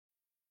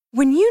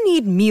When you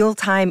need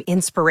mealtime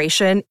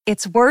inspiration,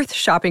 it's worth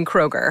shopping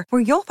Kroger,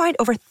 where you'll find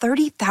over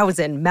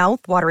 30,000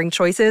 mouth-watering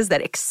choices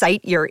that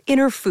excite your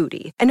inner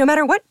foodie. And no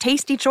matter what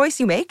tasty choice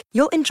you make,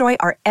 you'll enjoy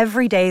our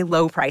everyday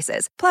low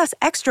prices, plus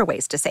extra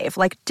ways to save,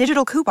 like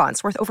digital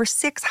coupons worth over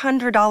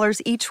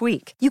 $600 each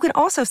week. You can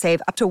also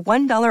save up to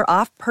 $1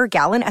 off per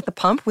gallon at the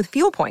pump with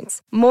fuel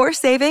points. More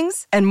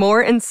savings and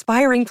more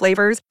inspiring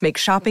flavors make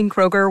shopping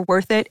Kroger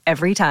worth it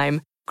every time.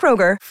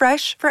 Kroger,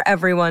 fresh for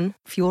everyone.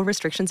 Fuel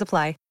restrictions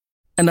apply.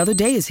 Another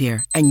day is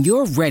here, and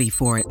you're ready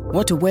for it.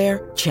 What to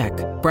wear? Check.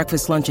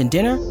 Breakfast, lunch, and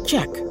dinner?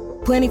 Check.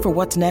 Planning for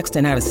what's next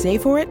and how to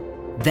save for it?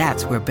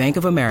 That's where Bank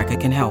of America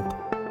can help.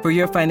 For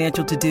your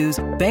financial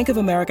to-dos, Bank of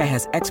America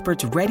has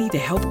experts ready to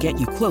help get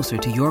you closer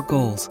to your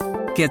goals.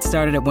 Get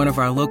started at one of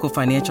our local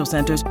financial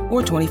centers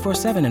or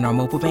 24/7 in our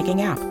mobile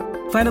banking app.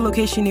 Find a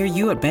location near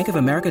you at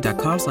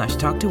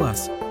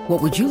bankofamerica.com/talktous.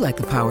 What would you like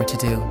the power to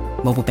do?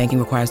 Mobile banking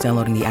requires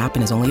downloading the app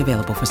and is only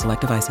available for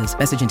select devices.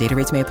 Message and data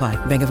rates may apply.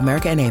 Bank of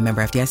America N.A.,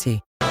 member FDIC.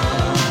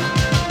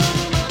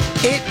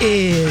 It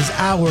is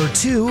hour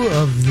 2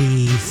 of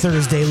the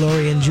Thursday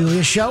Lori and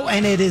Julia show,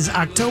 and it is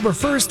October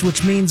 1st,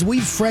 which means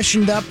we've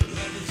freshened up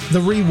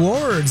the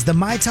rewards, the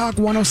My Talk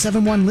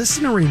 1071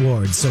 listener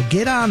rewards. So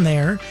get on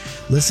there,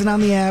 listen on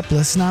the app,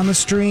 listen on the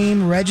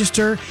stream,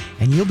 register,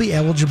 and you'll be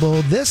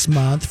eligible this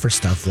month for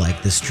stuff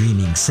like the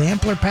streaming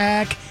sampler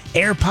pack,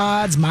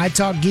 AirPods, My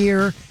Talk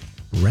gear,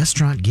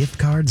 restaurant gift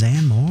cards,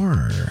 and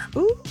more.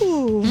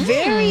 Ooh,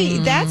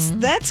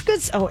 that's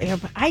good. Oh,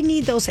 I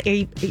need those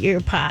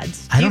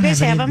earpods. I Do don't you guys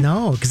have them?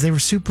 No, because they were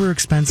super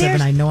expensive,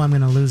 and I know I'm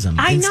going to lose them.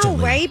 I instantly.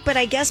 know, right? But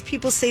I guess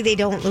people say they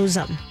don't lose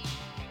them.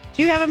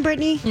 Do you have them,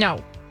 Brittany?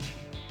 No.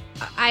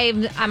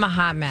 I'm a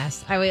hot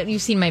mess.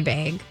 You've seen my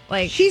bag.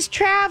 Like, she's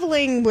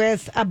traveling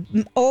with a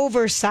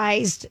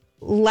oversized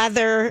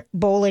leather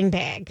bowling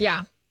bag.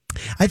 Yeah.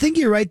 I think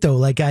you're right though.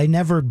 Like I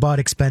never bought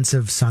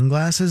expensive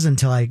sunglasses and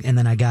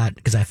then I got,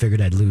 because I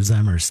figured I'd lose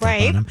them or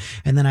step on them.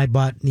 And then I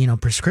bought,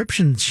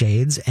 prescription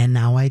shades, and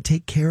now I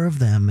take care of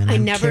them and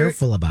I'm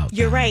careful about them.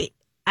 You're right.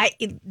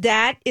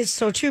 That is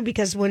so true,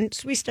 because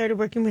once we started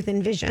working with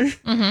Envision,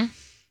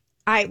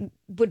 I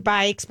would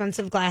buy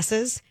expensive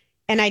glasses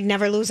and I'd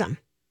never lose them,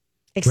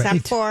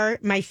 except for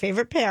my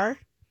favorite pair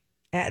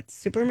at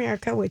Super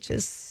America, which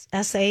is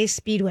SA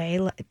Speedway.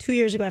 2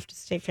 years ago after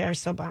State Fair,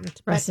 so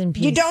bummed. Rest in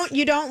peace. You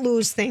don't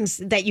lose things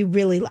that you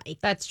really like.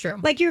 That's true.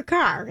 Like your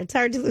car. It's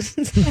hard to lose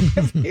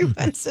every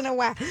once in a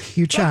while.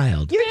 Your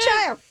child.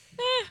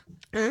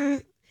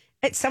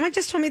 Someone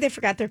just told me they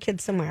forgot their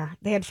kids somewhere.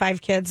 They had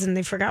 5 kids and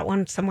they forgot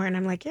one somewhere. And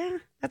I'm like, yeah,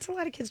 that's a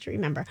lot of kids to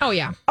remember. Oh,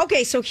 yeah.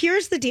 Okay, so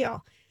here's the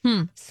deal.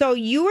 So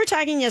you were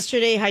talking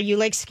yesterday how you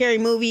like scary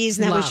movies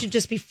and that we should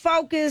just be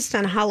focused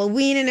on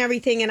Halloween and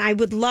everything. And I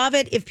would love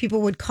it if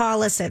people would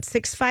call us at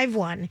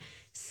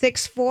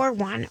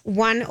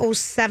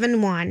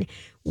 651-641-1071.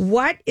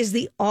 What is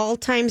the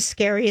all-time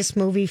scariest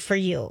movie for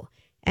you?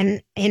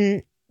 And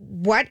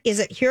what is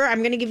it? Here,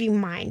 I'm going to give you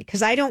mine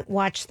because I don't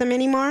watch them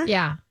anymore.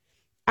 Yeah.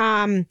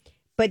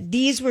 But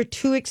these were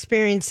 2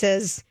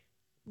 experiences.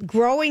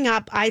 Growing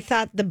up, I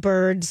thought The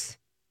Birds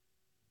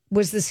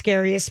was the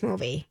scariest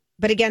movie.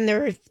 But again, there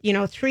were,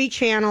 3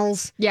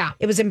 channels. Yeah.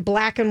 It was in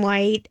black and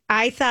white.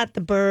 I thought The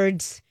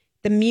Birds,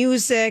 the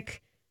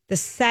music, the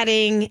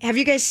setting. Have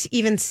you guys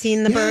even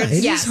seen The Birds?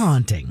 It is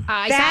haunting.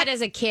 I saw it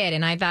as a kid,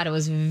 and I thought it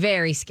was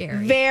very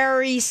scary.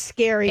 Very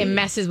scary. It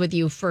messes with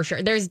you for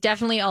sure. There's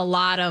definitely a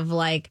lot of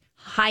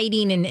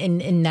hiding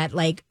in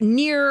that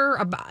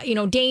near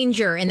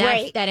danger and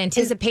that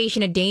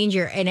anticipation of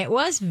danger, and it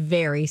was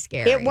very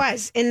scary. It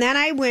was. And then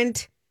I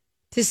went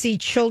to see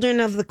Children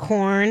of the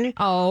Corn.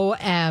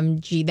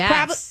 OMG,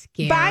 that's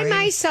scary. By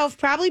myself,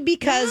 probably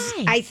because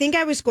I think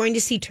I was going to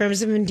see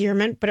Terms of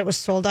Endearment, but it was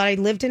sold out. I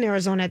lived in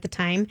Arizona at the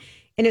time,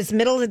 and it's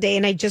middle of the day,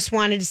 and I just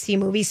wanted to see a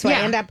movie. So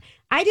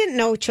I didn't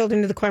know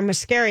Children of the Corn was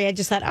scary. I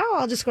just thought,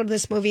 I'll just go to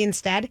this movie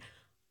instead.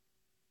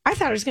 I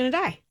thought I was going to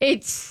die.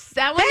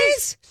 That one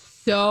is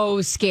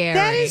so scary.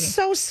 That is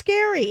so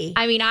scary.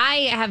 I mean,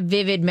 I have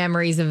vivid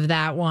memories of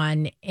that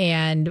one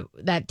and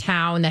that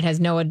town that has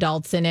no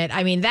adults in it.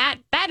 I mean, that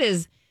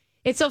is,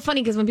 it's so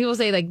funny because when people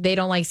say they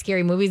don't like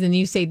scary movies and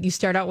you say you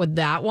start out with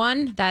that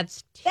one,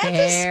 that's a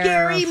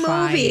scary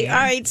movie. All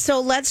right, so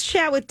let's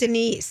chat with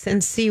Denise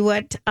and see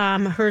what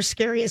her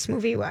scariest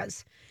movie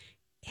was.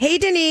 Hey,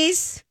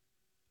 Denise.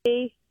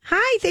 Hey.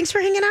 Hi, thanks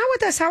for hanging out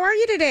with us. How are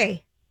you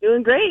today?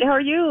 Doing great. How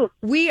are you?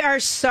 We are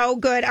so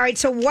good. All right,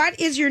 so what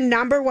is your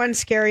number one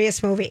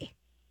scariest movie?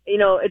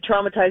 It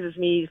traumatizes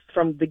me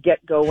from the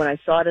get-go when I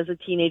saw it as a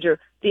teenager.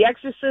 The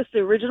Exorcist, the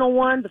original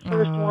one, the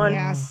first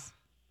one,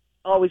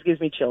 always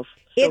gives me chills.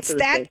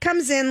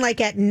 Comes in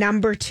at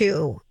number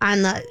 2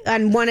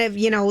 on one of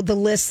the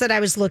lists that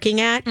I was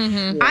looking at.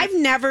 Mm-hmm. Yeah. I've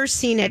never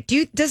seen it.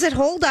 Does it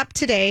hold up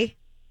today?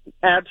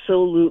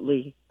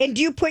 Absolutely. And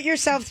do you put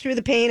yourself through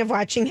the pain of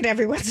watching it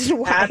every once in a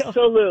while?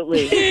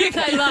 Absolutely.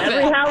 I love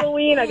Every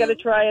Halloween, I got to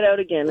try it out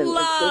again, and it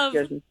still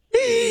scares me.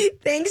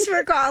 Thanks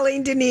for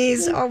calling,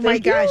 Denise. Oh, my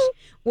gosh.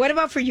 What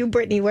about for you,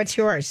 Brittany? What's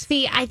yours?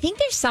 See, I think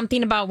there's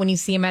something about when you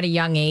see him at a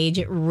young age,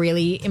 it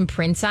really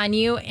imprints on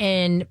you.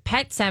 And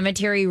Pet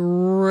Sematary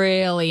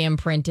really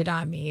imprinted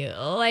on me,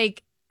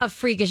 like a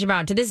freakish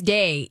amount. To this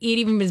day, it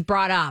even was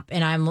brought up,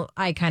 and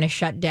I kind of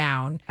shut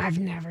down. I've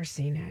never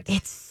seen it.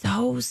 It's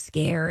so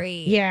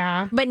scary.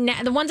 Yeah. But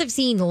the ones I've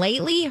seen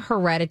lately,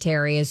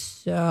 Hereditary is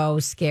so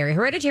scary.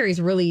 Hereditary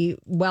is really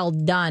well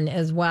done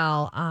as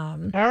well. All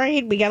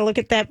right, we got to look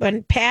at that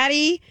one.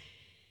 Patty,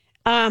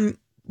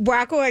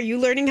 Rocco, are you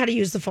learning how to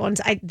use the phones?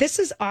 This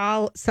is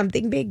all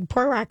something big.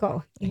 Poor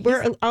Rocco.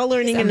 We're all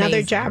learning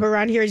another job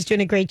around here. He's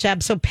doing a great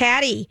job. So,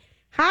 Patty,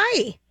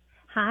 hi.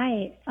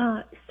 Hi.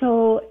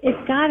 So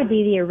it's got to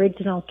be the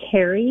original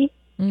Carrie.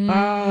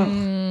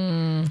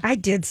 Oh, I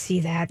did see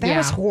that. That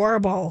was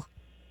horrible.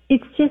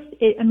 It's just,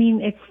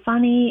 it's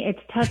funny, it's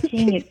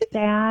touching, it's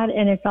sad,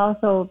 and it's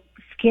also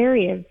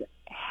scary as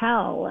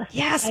hell.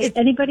 Yes.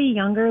 Anybody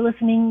younger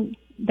listening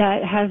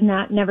that has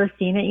never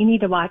seen it, you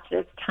need to watch it.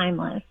 It's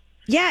timeless.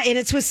 Yeah, and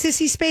it's with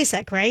Sissy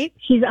Spacek, right?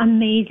 She's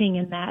amazing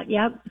in that.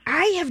 Yep.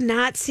 I have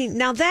not seen.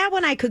 Now that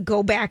one I could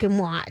go back and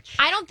watch.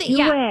 I don't think.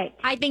 Do it.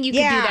 I think you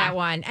can do that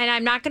one, and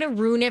I'm not going to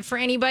ruin it for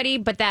anybody.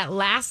 But that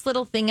last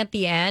little thing at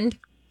the end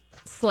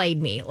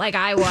slayed me. Like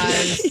I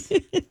was,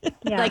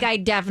 like I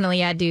definitely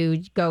had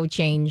to go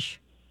change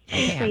my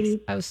pants.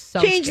 I was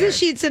so change scared. the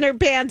sheets in her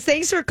pants.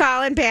 Thanks for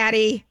calling,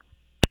 Patty.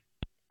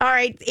 All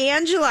right,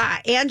 Angela.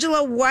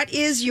 Angela, what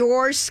is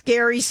your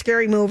scary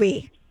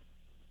movie?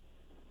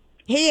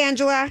 Hey,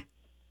 Angela.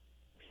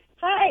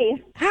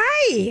 Hi.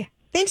 Hi.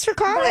 Thanks for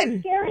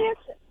calling.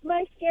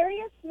 My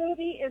scariest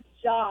movie is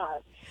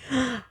Jaws.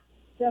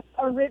 The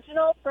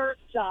original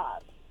first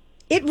Jaws.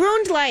 It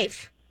ruined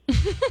life.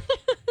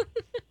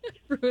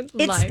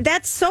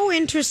 That's so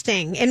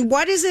interesting. And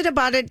what is it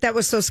about it that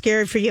was so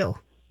scary for you?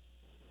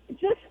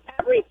 Just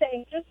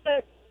everything. Just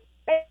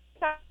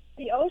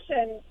the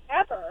ocean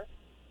ever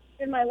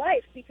in my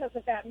life because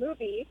of that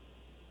movie.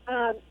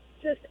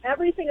 Just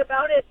everything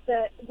about it.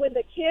 That when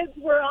the kids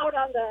were out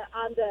on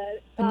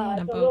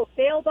the little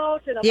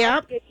sailboat and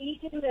about to get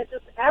eaten, and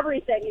just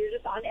everything. You're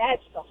just on edge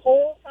the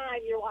whole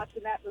time you're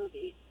watching that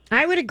movie.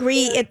 I would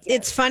agree.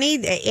 It's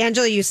funny,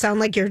 Angela. You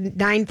sound like you're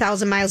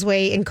 9,000 miles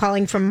away and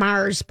calling from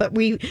Mars, but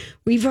we've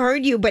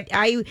heard you. But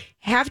I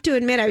have to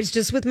admit, I was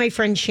just with my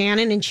friend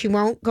Shannon, and she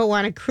won't go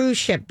on a cruise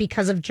ship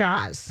because of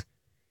Jaws.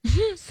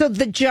 So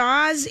the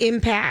Jaws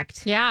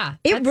impact,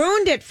 it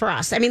ruined it for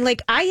us. I mean,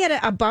 like I had an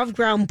above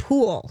ground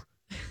pool,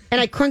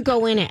 and I couldn't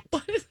go in it.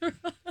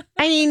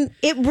 I mean,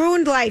 it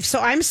ruined life. So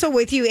I'm so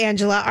with you,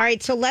 Angela. All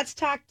right, so let's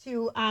talk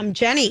to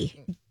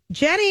Jenny.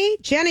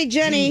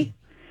 Jenny.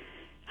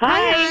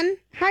 Hi, hon.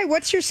 Hi,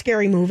 what's your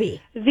scary movie?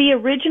 The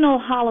original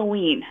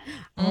Halloween.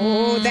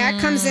 Oh,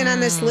 that comes in on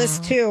this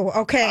list too.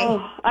 Okay.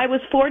 Oh, I was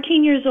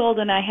 14 years old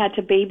and I had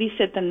to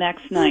babysit the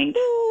next night.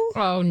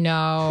 Oh,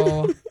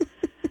 no.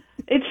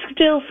 It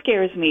still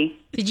scares me.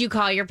 Did you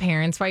call your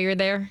parents while you were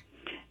there?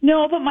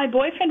 No, but my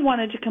boyfriend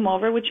wanted to come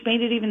over, which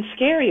made it even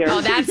scarier.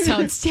 Oh, that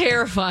sounds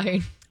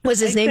terrifying. Was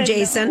his name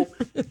Jason?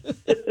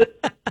 No.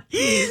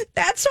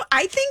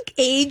 I think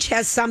age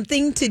has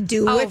something to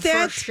do with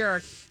it. For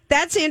sure.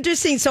 That's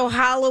interesting. So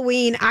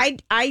Halloween, I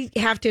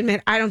have to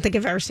admit, I don't think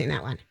I've ever seen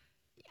that one.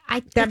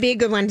 That'd be a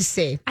good one to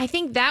see. I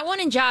think that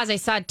one in Jaws I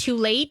saw too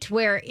late,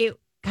 where it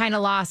kind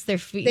of lost their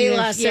feet. They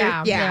lost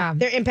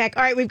their impact.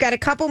 All right, we've got a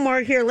couple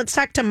more here. Let's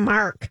talk to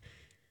Mark.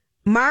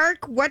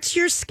 Mark, what's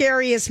your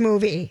scariest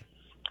movie?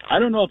 I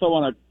don't know if I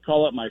want to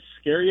call it my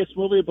scariest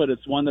movie, but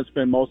it's one that's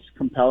been most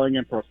compelling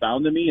and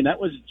profound to me, and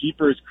that was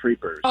Jeepers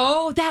Creepers.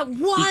 Oh, that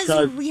was,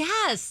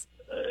 yes.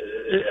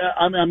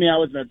 I mean, I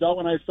was an adult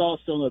when I saw it,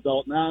 still an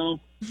adult now.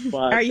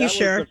 But Are you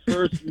sure? Was the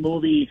first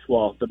movie,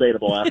 well,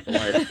 debatable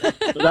afterlife.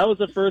 But that was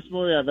the first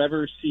movie I've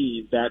ever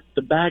seen that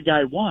the bad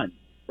guy won,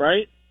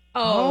 right?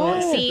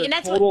 Oh, see, and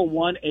that's total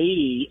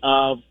 180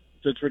 of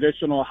the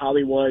traditional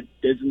Hollywood,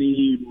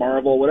 Disney,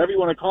 Marvel, whatever you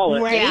want to call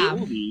it,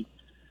 movie.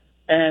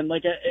 And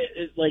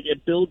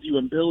it builds you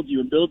and builds you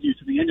and builds you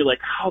to the end. You're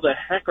like, how the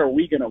heck are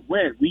we going to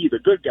win? We, the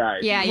good guys.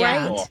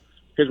 Yeah.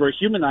 Because we're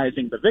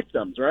humanizing the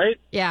victims, right?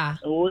 Yeah.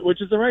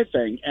 Which is the right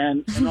thing.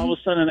 And all of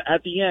a sudden,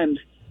 at the end,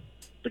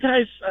 the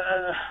guy's,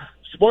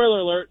 spoiler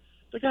alert,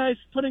 the guy's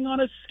putting on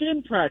his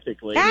skin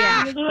practically.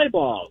 Yeah. His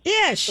eyeballs.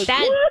 Yes. Like,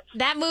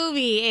 that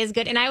movie is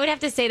good. And I would have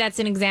to say that's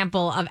an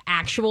example of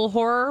actual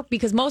horror,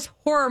 because most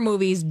horror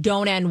movies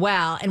don't end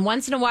well. And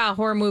once in a while,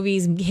 horror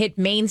movies hit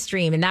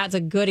mainstream. And that's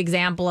a good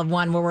example of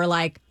one where we're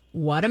like,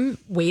 wait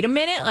a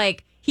minute?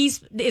 Like,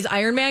 is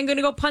Iron Man going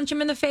to go punch him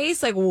in the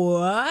face? Like,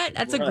 what?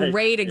 That's a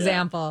great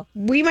example.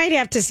 We might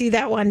have to see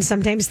that one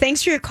sometimes.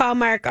 Thanks for your call,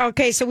 Mark.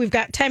 Okay, so we've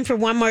got time for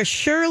one more.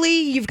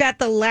 Shirley, you've got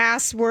the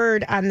last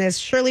word on this.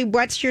 Shirley,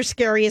 what's your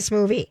scariest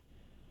movie?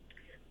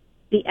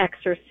 The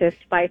Exorcist,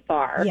 by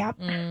far.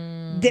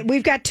 Yep.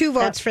 We've got 2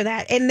 votes for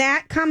that. And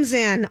that comes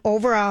in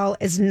overall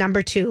as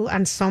number 2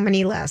 on so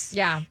many lists.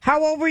 Yeah.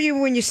 How old were you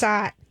when you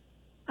saw it?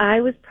 I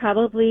was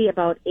probably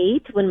about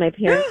 8 when my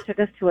parents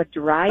took us to a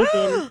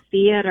drive-in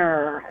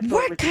theater. So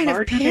what kind of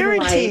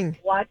parenting?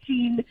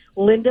 Watching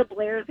Linda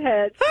Blair's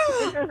head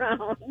spin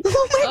around.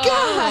 Oh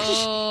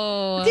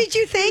my gosh! Did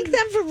you thank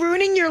them for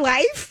ruining your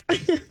life?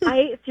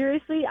 I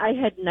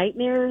had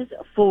nightmares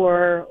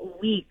for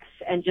weeks,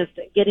 and just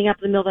getting up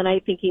in the middle of the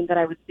night thinking that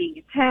I was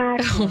being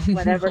attacked or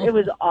whatever. No. It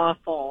was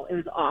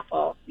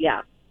awful.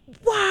 Yeah.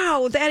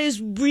 Wow, that is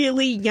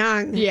really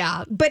young.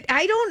 Yeah, but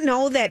I don't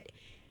know that.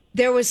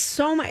 There was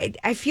so much.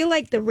 I feel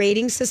like the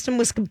rating system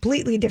was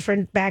completely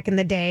different back in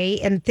the day,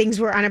 and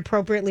things were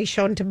inappropriately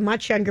shown to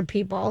much younger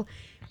people.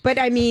 But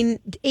I mean,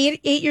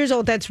 8 years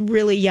old, that's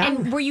really young.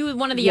 And were you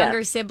one of the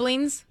younger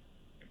siblings?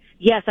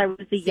 Yes, I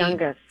was the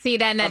youngest. See,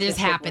 then that just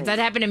happens. That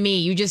happened to me.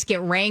 You just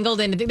get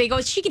wrangled into. They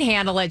go, she can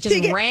handle it.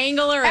 Just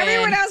wrangle her in.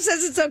 Everyone else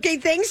says it's okay.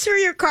 Thanks for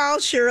your call,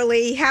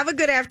 Shirley. Have a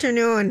good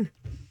afternoon.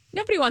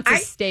 Nobody wants to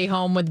stay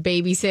home with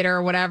babysitter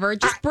or whatever.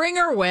 Just bring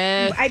her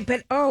with.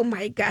 But oh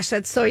my gosh,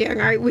 that's so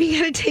young. All right, we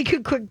got to take a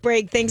quick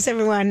break. Thanks,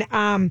 everyone.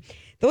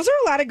 Those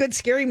are a lot of good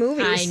scary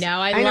movies. I know.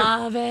 I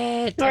love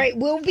it. All right,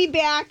 we'll be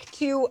back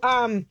to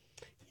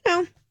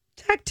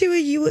talk to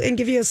you and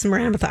give you some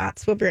random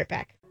thoughts. We'll be right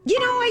back.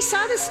 I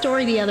saw this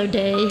story the other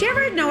day. Did you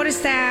ever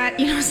notice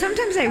that?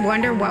 Sometimes I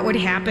wonder what would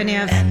happen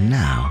if. And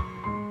now,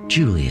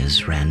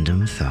 Julia's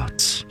random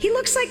thoughts. He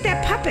looks like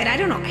that puppet. I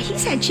don't know.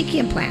 He's had cheeky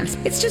implants.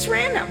 It's just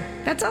random.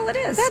 That's all it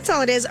is. That's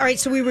all it is. All right.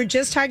 So we were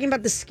just talking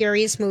about the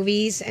scariest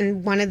movies.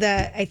 And one of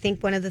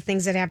the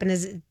things that happened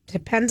is it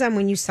depends on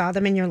when you saw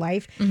them in your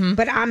life. Mm-hmm.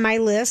 But on my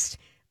list,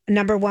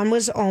 number 1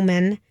 was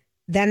Omen,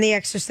 then The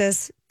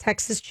Exorcist,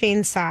 Texas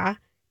Chainsaw,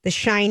 The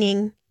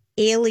Shining,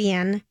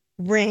 Alien,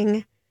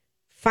 Ring,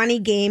 Funny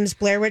Games,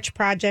 Blair Witch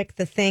Project,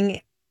 The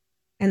Thing,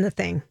 and The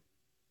Thing.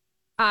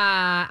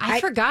 I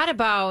forgot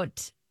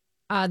about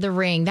The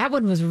Ring. That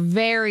one was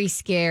very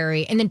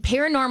scary. And then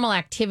Paranormal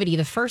Activity,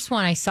 the first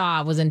one I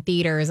saw was in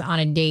theaters on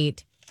a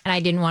date. And I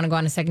didn't want to go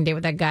on a second date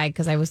with that guy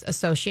because I was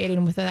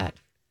associating with that.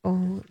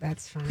 Oh,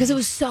 that's fine. Because it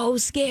was so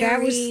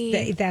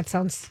scary. That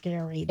sounds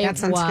scary.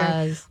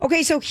 Scary.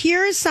 Okay, so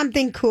here's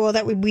something cool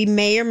that we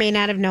may or may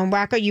not have known.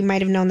 Rocco, you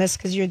might have known this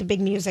because you're the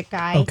big music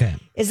guy. Okay.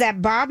 Is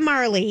that Bob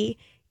Marley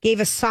gave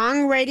a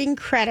songwriting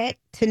credit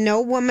to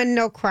No Woman,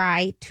 No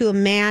Cry to a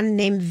man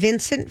named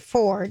Vincent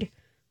Ford,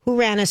 who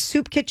ran a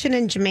soup kitchen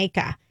in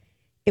Jamaica.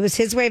 It was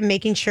his way of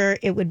making sure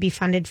it would be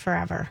funded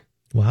forever.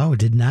 Wow,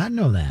 did not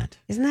know that.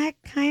 Isn't that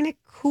kind of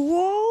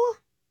cool?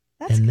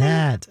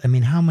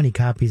 How many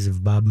copies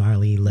of Bob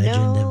Marley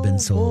Legend have been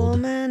sold? No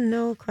Woman,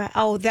 No Cry.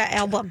 Oh, that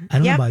album. I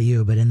don't know about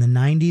you, but in the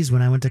 90s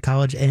when I went to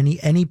college,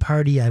 any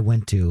party I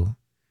went to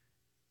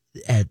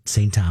at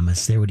St.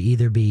 Thomas, there would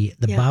either be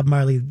the Bob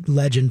Marley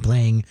Legend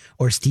playing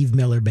or Steve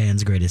Miller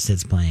Band's Greatest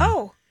Hits playing.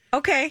 Oh,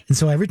 okay. And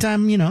so every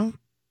time,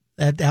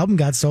 that album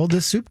got sold,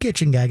 the soup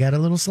kitchen guy got a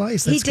little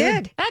slice. He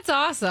did. That's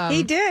awesome.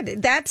 He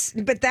did.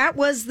 But that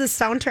was the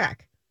soundtrack.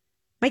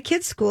 My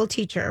kid's school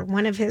teacher,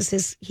 one of he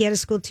had a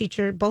school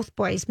teacher, both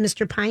boys,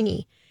 Mr.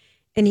 Piney,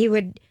 and he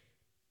would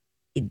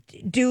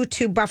do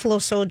to Buffalo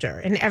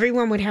Soldier, and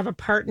everyone would have a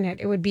part in it.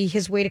 It would be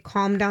his way to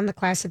calm down the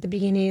class at the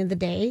beginning of the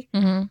day.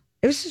 Mm-hmm.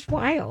 It was just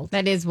wild.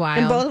 That is wild.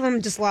 And both of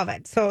them just love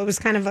it. So it was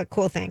kind of a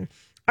cool thing.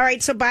 All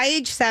right. So by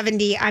age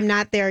 70, I'm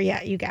not there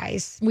yet, you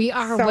guys. We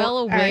are well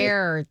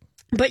aware. Right,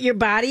 but your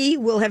body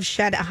will have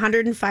shed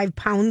 105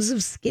 pounds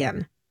of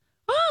skin.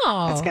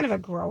 Oh. That's kind of a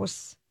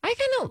gross. I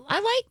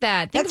like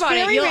that. Think That's about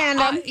very it.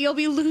 random. You'll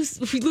be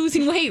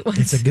losing weight once.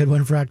 It's a good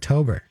one for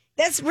October.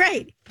 That's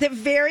right. They're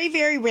very,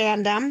 very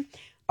random.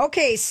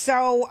 Okay.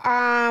 So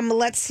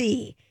let's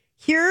see.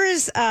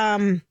 Here's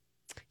a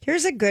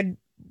good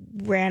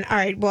all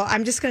right. Well,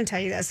 I'm just going to tell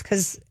you this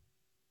because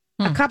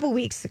a couple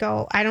weeks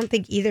ago, I don't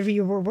think either of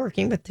you were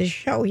working with the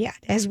show yet,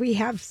 as we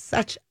have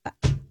such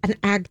an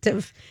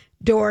active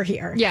door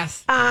here.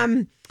 Yes.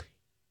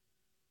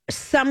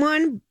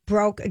 Someone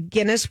broke a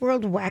Guinness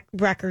World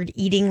Record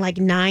eating like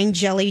 9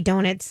 jelly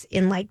donuts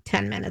in like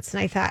 10 minutes.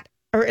 And I thought,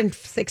 or in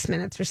 6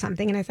 minutes or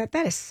something. And I thought,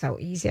 that is so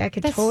easy.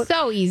 That's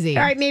so easy.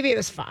 All right. Maybe it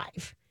was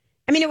 5.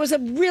 I mean, it was a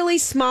really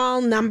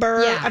small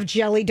number of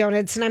jelly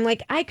donuts. And I'm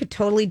like, I could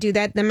totally do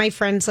that. Then my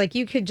friend's like,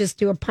 you could just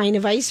do a pint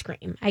of ice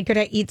cream. I could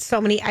eat so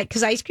many,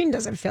 because ice cream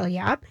doesn't fill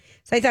you up.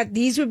 So I thought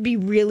these would be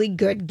really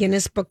good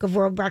Guinness Book of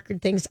World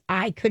Record things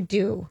I could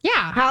do.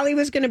 Yeah. Holly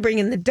was going to bring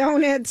in the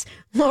donuts.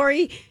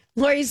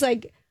 Lori's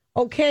like,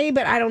 okay,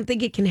 but I don't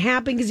think it can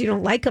happen because you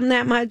don't like them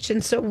that much.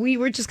 And so we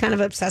were just kind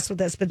of obsessed with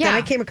this. But then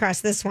I came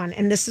across this one,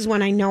 and this is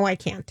one I know I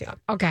can't do.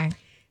 Okay.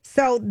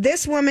 So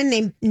this woman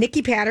named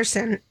Nikki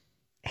Patterson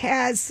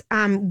has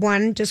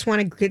won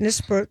a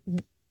Guinness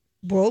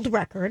World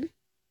Record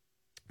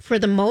for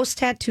the most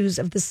tattoos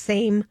of the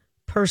same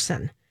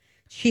person.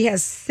 She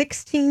has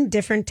 16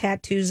 different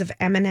tattoos of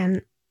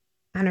Eminem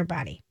on her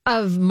body.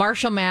 Of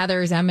Marshall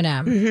Mathers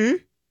Eminem. Mm-hmm.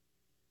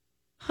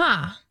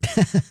 Huh.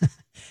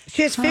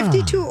 She has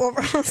 52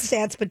 overall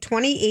stats, but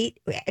 28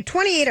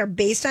 are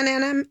based on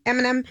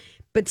Eminem,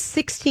 but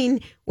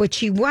 16, what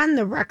she won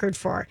the record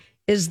for,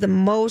 is the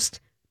most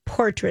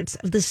portraits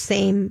of the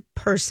same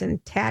person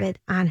tatted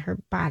on her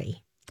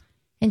body.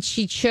 And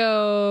she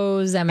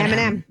chose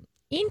Eminem.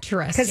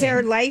 Interesting. Because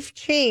her life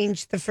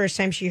changed the first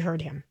time she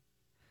heard him.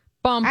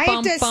 I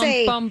have to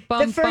say,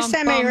 the first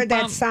time I heard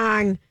that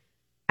song,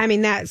 I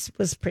mean, that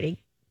was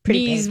pretty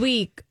Knees big.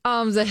 Weak,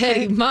 arms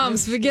ahead,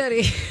 mom's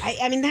spaghetti.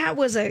 I mean, that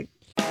was a...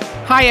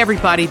 Hi,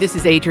 everybody. This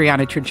is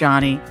Adriana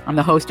Trajani. I'm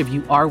the host of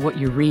You Are What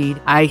You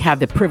Read. I have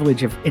the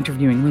privilege of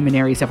interviewing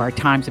luminaries of our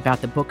times about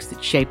the books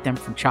that shaped them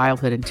from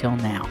childhood until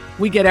now.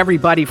 We get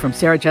everybody from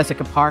Sarah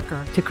Jessica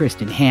Parker to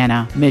Kristen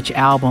Hanna, Mitch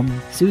Albom,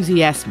 Susie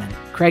Essman,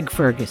 Craig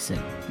Ferguson,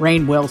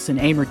 Rainn Wilson,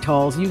 Amor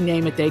Tolls, you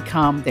name it, they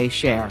come, they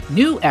share.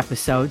 New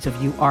episodes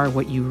of You Are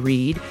What You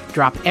Read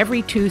drop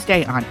every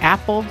Tuesday on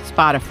Apple,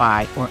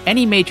 Spotify, or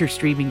any major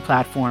streaming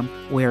platform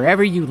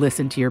wherever you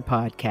listen to your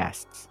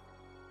podcasts.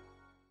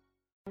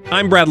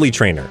 I'm Bradley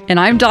Trainer. And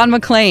I'm Don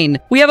McClain.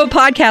 We have a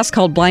podcast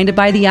called Blinded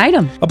by the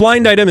Item. A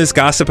blind item is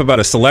gossip about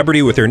a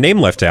celebrity with their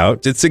name left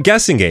out. It's a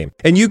guessing game,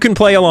 and you can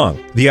play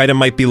along. The item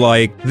might be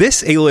like,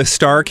 this A-list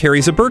star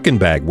carries a Birkin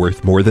bag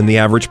worth more than the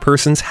average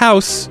person's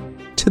house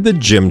to the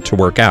gym to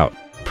work out.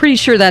 Pretty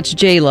sure that's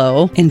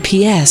J-Lo. And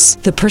P.S.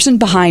 the person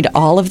behind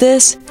all of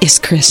this is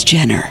Kris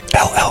Jenner,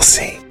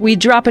 LLC. We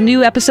drop a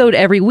new episode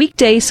every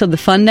weekday so the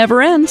fun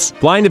never ends.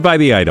 Blinded by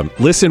the Item.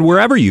 Listen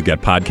wherever you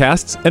get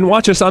podcasts and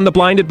watch us on the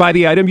Blinded by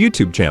the Item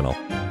YouTube channel.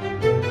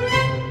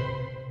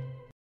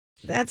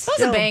 That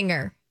was a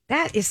banger.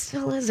 That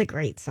still is a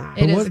great song.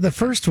 But what, the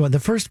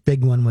first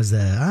big one was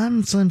the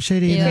I'm Slim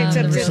Shady. Yeah,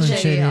 I'm the Slim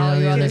Shady. All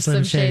you other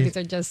Slim Shady. Shadys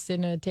are just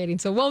imitating.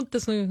 So won't the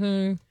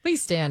Slim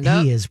please stand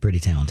up? He is pretty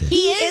talented.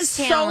 He is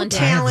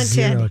talented. I have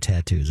 0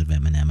 tattoos of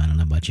Eminem. I don't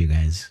know about you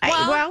guys.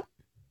 Well,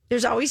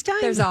 there's always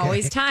time. There's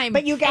always time.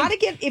 But you got to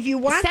get, if you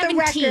want 17. the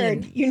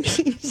record, you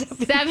need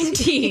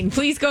 17.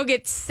 Please go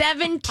get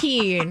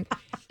 17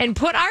 and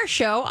put our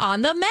show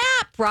on the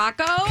map,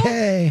 Rocco.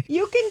 Okay.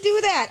 You can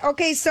do that.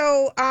 Okay,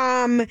 so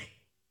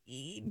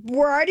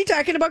we're already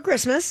talking about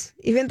Christmas,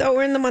 even though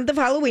we're in the month of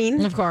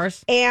Halloween. Of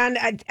course. And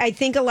I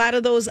think a lot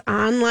of those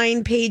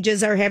online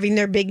pages are having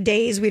their big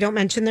days. We don't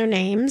mention their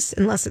names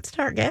unless it's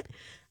Target.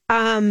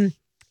 Having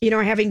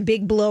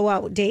big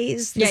blowout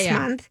days this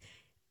month.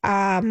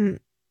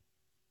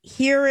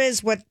 Here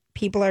is what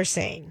people are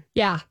saying.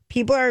 Yeah.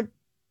 People are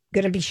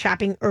going to be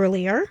shopping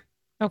earlier.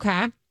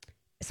 Okay.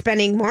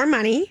 Spending more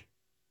money.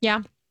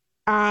 Yeah.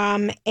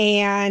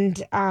 And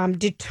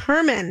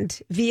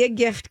determined via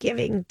gift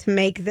giving to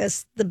make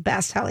this the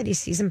best holiday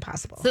season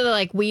possible. So they're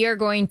like, we are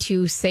going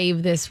to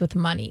save this with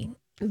money.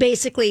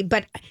 Basically,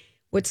 but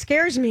what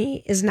scares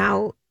me is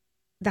now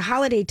the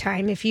holiday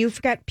time, if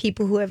you've got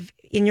people who have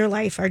in your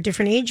life are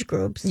different age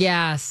groups.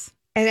 Yes.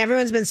 And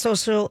everyone's been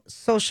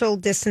social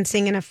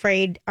distancing and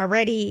afraid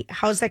already.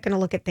 How's that going to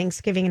look at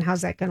Thanksgiving and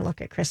how's that going to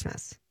look at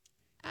Christmas?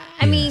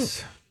 I mean,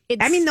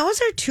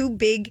 those are two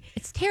big.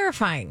 It's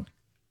terrifying.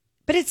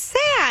 But it's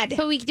sad.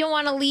 But we don't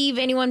want to leave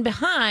anyone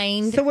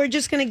behind. So we're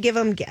just going to give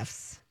them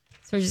gifts.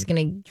 So we're just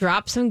going to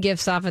drop some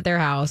gifts off at their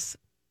house,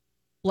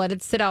 let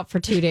it sit out for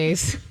 2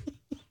 days,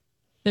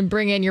 then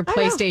bring in your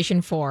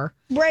PlayStation 4.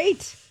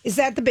 Right. Is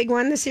that the big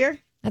one this year?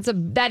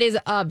 That is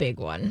a big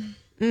one.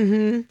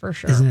 Mm-hmm. For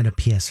sure. Isn't it a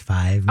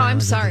PS5? Oh,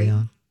 I'm sorry.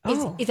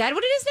 Is that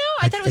what it is now?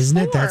 I thought it was Isn't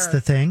 4. it? That's the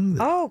thing.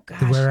 Oh,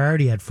 gosh. We're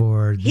already at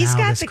 4. He's now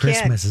got this the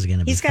Christmas kid. is going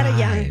to be He's 5. got a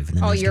young. And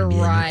then Oh, there's you're gonna be a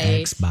new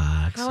right.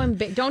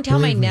 Xbox. Don't tell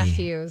my Believe me.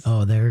 nephews.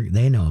 Oh,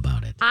 they know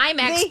about it. I'm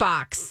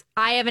Xbox.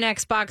 I have an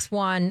Xbox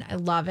One. I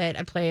love it.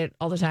 I play it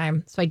all the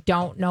time. So I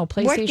don't know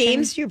PlayStation. What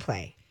games do you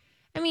play?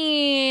 I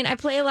mean, I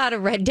play a lot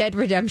of Red Dead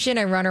Redemption.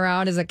 I run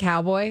around as a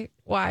cowboy.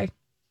 Why?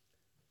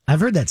 I've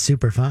heard that's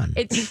super fun.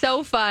 It's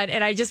so fun.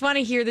 And I just want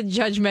to hear the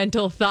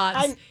judgmental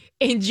thoughts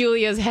in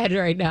Julia's head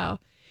right now.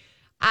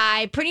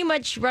 I pretty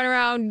much run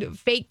around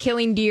fake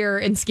killing deer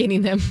and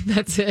skinning them.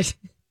 That's it.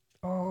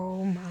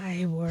 Oh,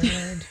 my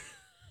word.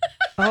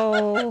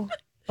 Oh.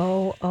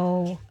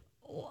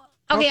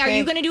 Okay, are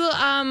you going to do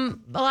a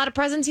lot of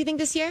presents, you think,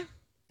 this year?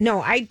 No,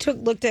 I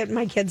looked at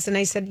my kids and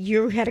I said,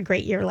 you had a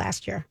great year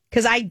last year.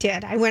 Because I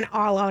did. I went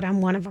all out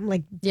on one of them,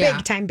 like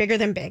big time, bigger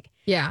than big.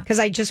 Yeah. Because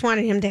I just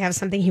wanted him to have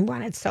something he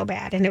wanted so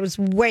bad. And it was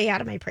way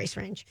out of my price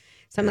range.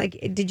 So I'm like,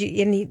 did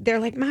you? And they're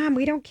like, Mom,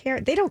 we don't care.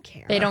 They don't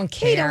care. They don't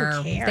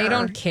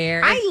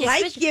care. I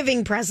like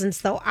giving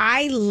presents, though.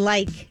 I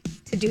like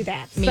to do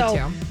that. Me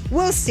too.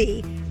 We'll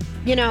see.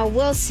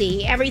 We'll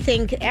see.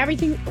 Everything.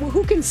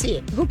 Who can see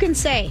it? Who can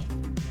say?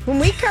 When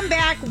we come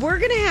back, we're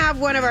going to have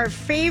one of our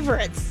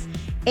favorites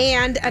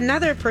and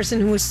another person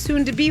who is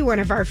soon to be one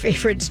of our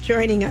favorites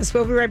joining us.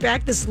 We'll be right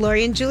back. This is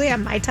Lori and Julia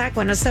on My Talk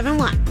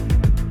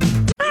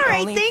 107.1. All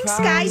right, thanks,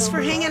 guys,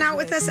 for hanging out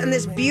with us on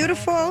this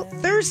beautiful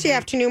Thursday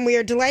afternoon. We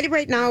are delighted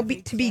right now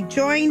to be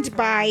joined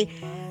by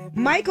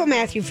Michael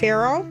Matthew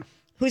Farrell,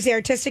 who's the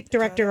artistic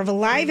director of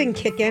Alive and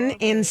Kickin',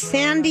 and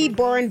Sandy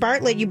Boren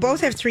Bartlett. You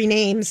both have 3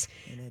 names.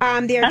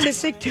 The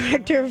artistic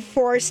director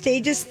for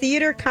Stages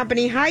Theater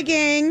Company. Hi,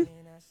 gang.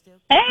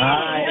 Hey,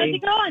 how's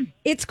it going?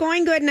 It's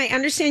going good, and I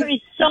understand. There is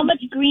so much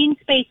green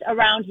space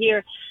around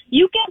here.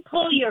 You can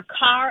pull your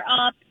car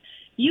up.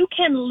 You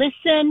can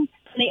listen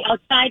from the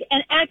outside.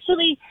 And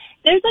actually,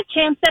 there's a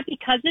chance that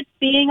because it's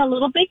being a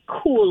little bit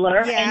cooler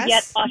and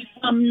yet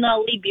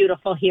autumnally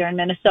beautiful here in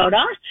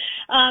Minnesota,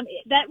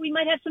 that we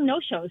might have some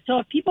no-shows. So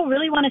if people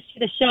really want to see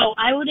the show,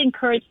 I would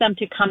encourage them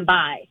to come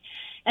by.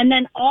 And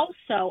then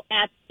also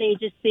at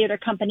Stages Theater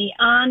Company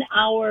on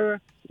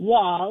our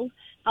wall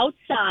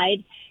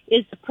outside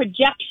is a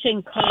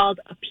projection called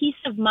A Piece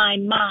of My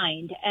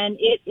Mind. And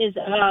it is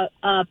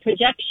a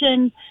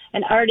projection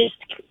an artist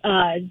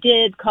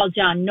did called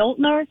John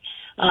Noltner,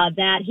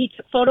 that he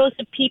took photos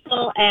of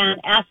people and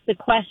asked the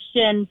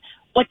question,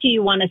 what do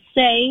you want to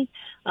say?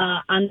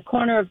 On the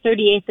corner of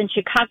 38th and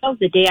Chicago,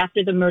 the day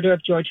after the murder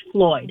of George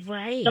Floyd.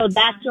 Right. So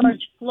that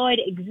George Floyd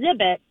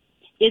exhibit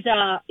is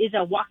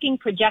a walking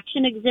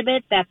projection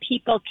exhibit that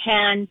people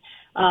can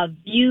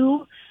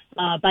view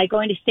by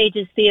going to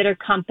Stages Theater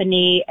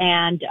Company,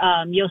 and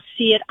you'll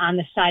see it on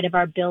the side of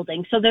our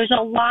building. So there's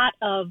a lot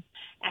of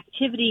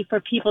activity for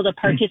people to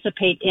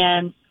participate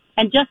in.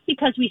 And just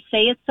because we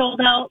say it's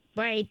sold out,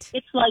 right?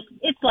 It's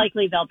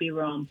likely there'll be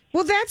room.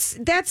 Well,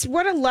 that's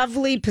what a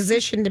lovely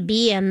position to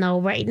be in,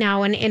 though, right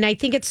now. And I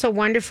think it's so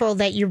wonderful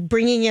that you're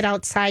bringing it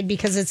outside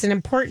because it's an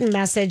important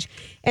message.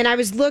 And I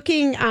was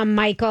looking,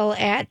 Michael,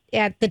 at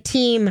the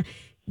team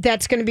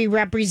that's going to be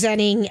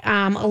representing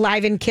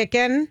Alive and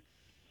Kickin',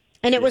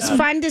 and it was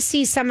fun to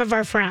see some of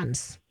our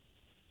friends.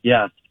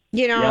 Yeah,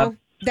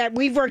 that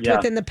we've worked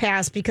with in the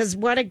past, because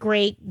what a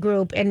great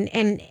group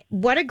and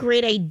what a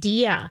great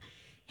idea.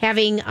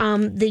 Having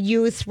the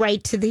youth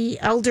write to the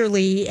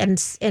elderly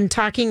and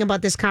talking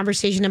about this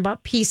conversation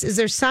about peace. Is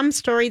there some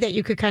story that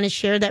you could kind of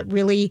share that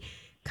really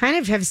kind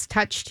of has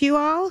touched you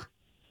all?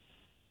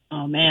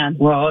 Oh, man.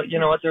 Well, you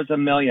know what? There's a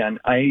million.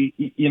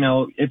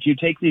 If you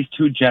take these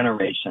two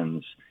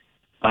generations,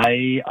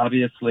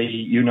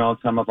 obviously,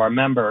 some of our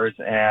members,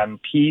 and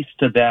peace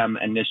to them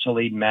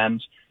initially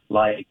meant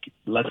like,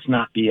 let's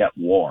not be at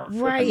war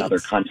with another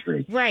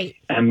country. Right.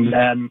 And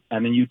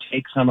then you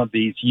take some of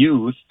these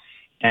youth,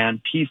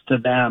 and peace to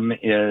them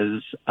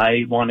is,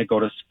 I want to go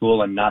to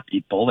school and not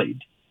be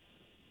bullied.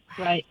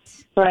 Right.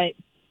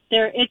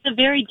 It's a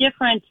very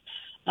different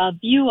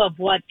view of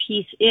what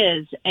peace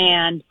is,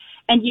 and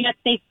yet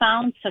they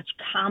found such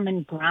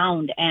common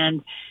ground.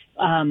 And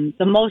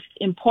the most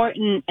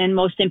important and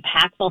most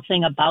impactful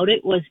thing about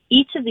it was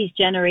each of these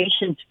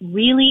generations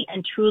really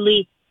and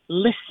truly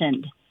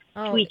listened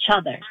to each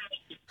other.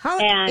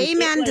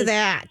 Amen to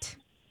that.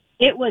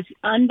 It was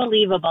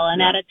unbelievable.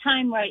 And at a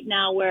time right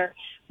now where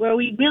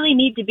we really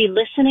need to be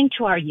listening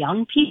to our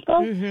young people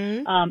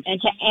and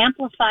to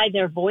amplify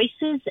their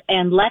voices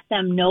and let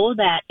them know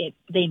that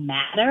they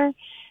matter.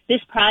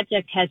 This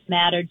project has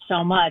mattered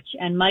so much,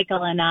 and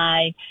Michael and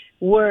I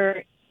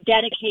were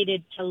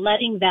dedicated to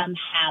letting them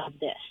have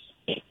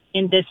this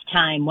in this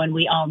time when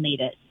we all need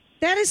it.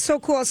 That is so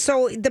cool.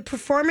 So the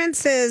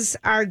performances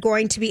are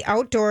going to be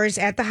outdoors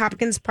at the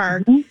Hopkins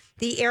Park.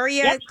 The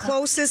area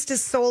closest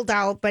is sold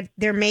out, but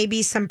there may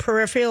be some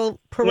peripheral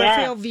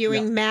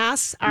viewing.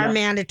 Masks are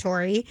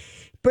mandatory.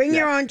 Bring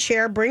your own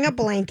chair, bring a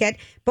blanket.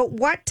 But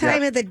what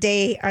time of the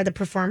day are the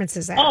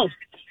performances at? Oh,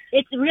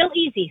 it's real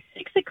easy.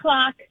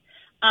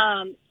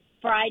 6:00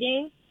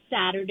 Friday,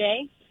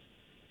 Saturday,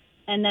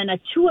 and then a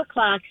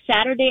 2:00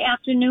 Saturday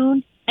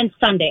afternoon and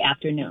Sunday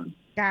afternoon.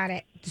 Got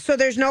it. So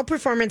there's no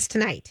performance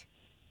tonight?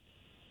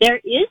 There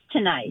is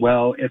tonight.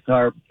 Well, it's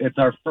our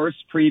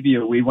first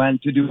preview. We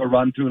went to do a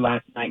run through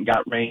last night and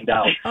got rained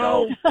out.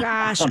 Oh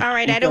gosh! All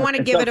right, I don't want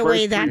to give it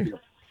away then. Preview.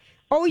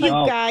 Oh, you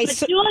guys!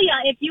 But Julia,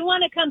 if you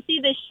want to come see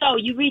this show,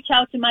 you reach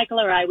out to Michael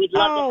or I. We'd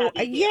love to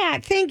have you. Yeah,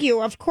 thank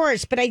you. Of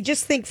course, but I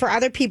just think for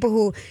other people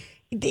who,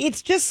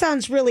 it just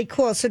sounds really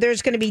cool. So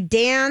there's going to be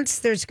dance.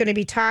 There's going to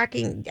be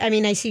talking. I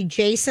mean, I see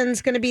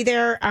Jason's going to be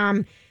there.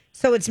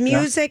 So it's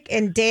music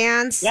and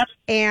dance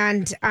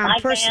and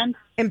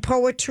and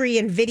poetry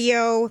and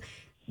video.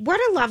 What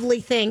a lovely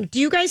thing. Do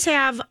you guys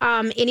have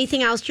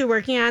anything else you're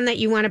working on that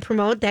you want to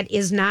promote that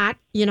is not,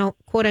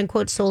 quote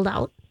unquote, sold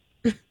out?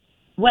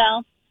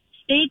 Well,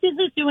 Stages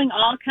is doing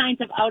all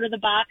kinds of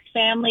out-of-the-box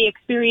family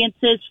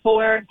experiences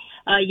for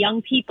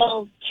young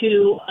people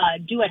to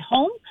do at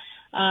home.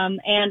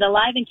 And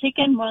Alive and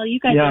Kickin', well,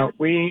 you guys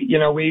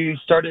we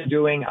started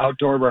doing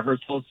outdoor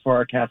rehearsals for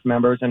our cast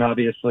members, and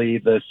obviously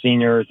the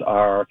seniors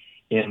are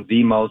in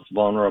the most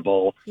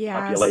vulnerable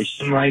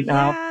population right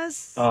now.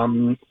 Yes.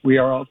 We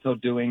are also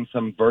doing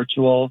some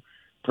virtual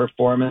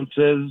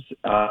performances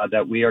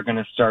that we are going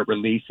to start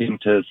releasing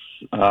to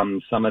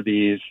some of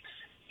these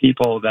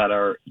people that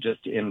are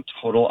just in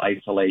total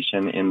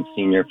isolation in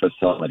senior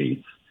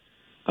facilities.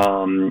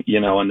 And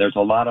there's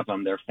a lot of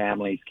them, their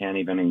families can't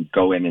even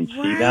go in and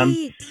see them.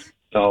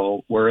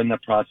 So we're in the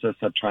process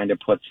of trying to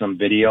put some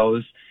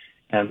videos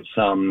and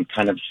some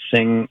kind of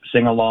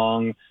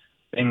sing-along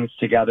things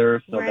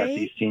together so that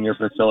these senior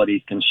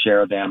facilities can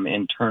share them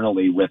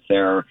internally with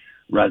their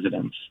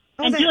residents.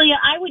 And Julia,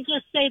 I would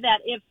just say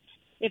that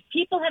if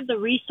people have the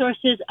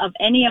resources of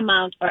any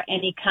amount or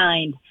any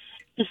kind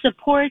to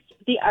support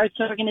the arts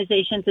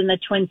organizations in the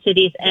Twin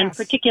Cities, and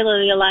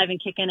particularly Alive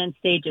and Kickin' and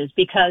Stages,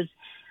 because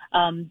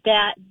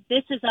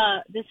this is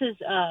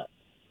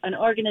an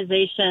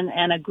organization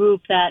and a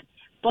group that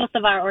both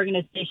of our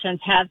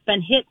organizations have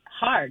been hit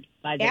hard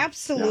by this.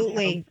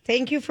 Absolutely.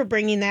 Thank you for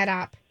bringing that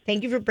up.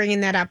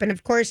 And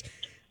of course,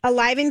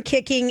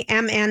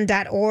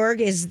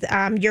 aliveandkickingmn.org is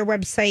your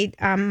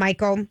website,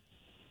 Michael.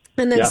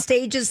 And then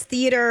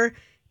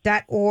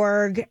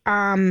stagestheater.org.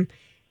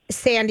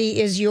 Sandy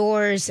is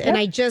yours. And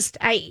I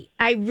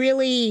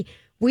really,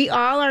 we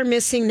all are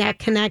missing that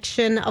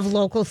connection of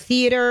local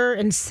theater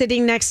and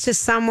sitting next to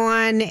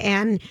someone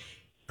and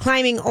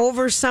climbing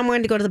over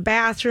someone to go to the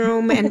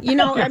bathroom. And,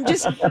 I'm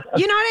just, you know what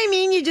I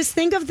mean? You just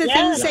think of the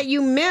things that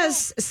you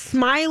miss,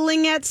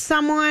 smiling at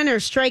someone or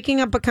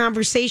striking up a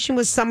conversation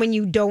with someone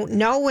you don't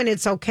know, and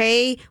it's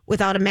okay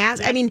without a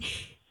mask. I mean,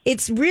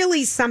 it's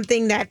really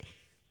something that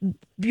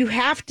you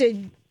have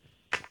to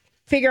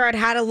figure out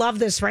how to love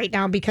this right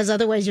now, because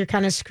otherwise you're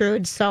kind of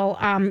screwed. So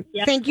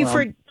thank you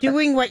for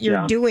doing what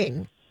you're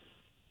doing.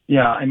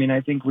 Yeah, I mean,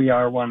 I think we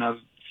are one of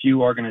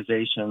few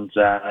organizations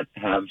that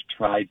have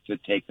tried to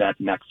take that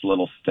next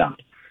little step.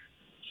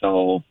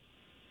 So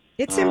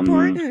it's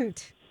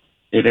important.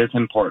 It is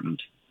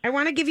important. I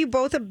want to give you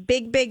both a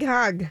big, big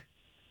hug.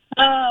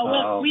 Oh,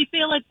 well, we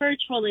feel it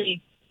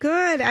virtually.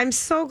 Good. I'm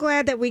so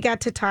glad that we got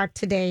to talk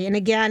today. And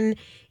again,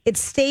 it's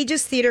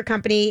Stages Theater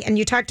Company, and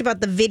you talked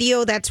about the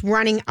video that's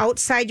running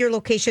outside your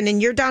location,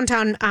 and you're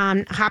downtown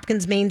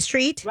Hopkins Main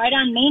Street. Right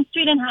on Main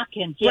Street in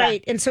Hopkins, yeah.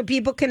 Right, and so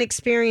people can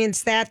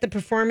experience that. The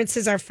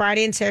performances are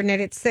Friday and Saturday night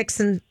at 6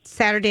 and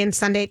Saturday and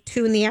Sunday at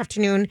 2 in the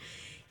afternoon.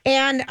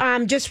 And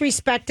just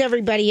respect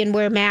everybody and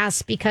wear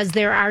masks, because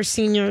there are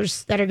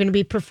seniors that are going to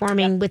be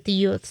performing with the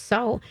youth.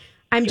 So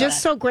I'm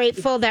just so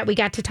grateful that we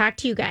got to talk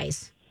to you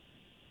guys.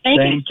 Thank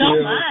you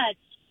so much.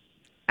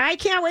 I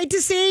can't wait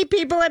to see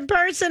people in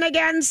person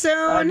again soon.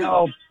 I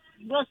know.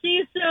 We'll see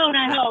you soon,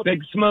 I hope.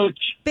 Big smooch.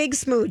 Big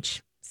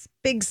smooch.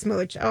 Big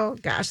smooch. Oh,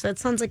 gosh. That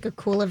sounds like a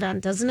cool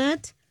event, doesn't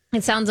it?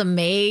 It sounds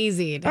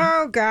amazing.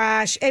 Oh,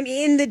 gosh. I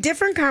mean, in the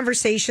different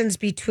conversations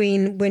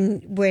between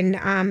when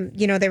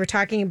they were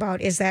talking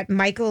about is that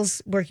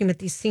Michael's working with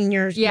these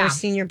seniors, more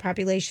senior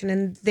population,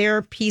 and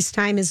their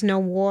peacetime is no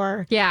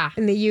war. Yeah.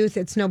 And the youth,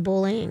 it's no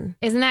bullying.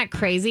 Isn't that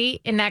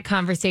crazy in that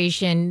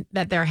conversation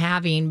that they're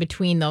having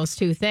between those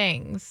two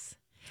things?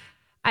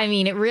 I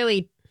mean, it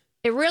really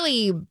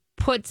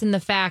puts in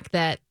the fact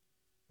that,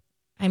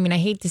 I mean, I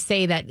hate to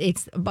say that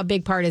it's a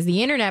big part is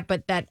the internet,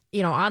 but that,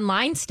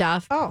 online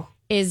stuff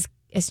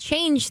has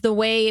changed the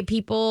way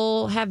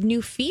people have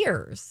new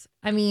fears.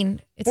 I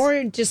mean,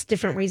 or just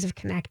different ways of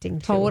connecting.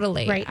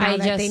 Totally. Right now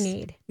that they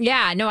need.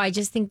 Yeah, no, I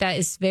just think that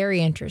is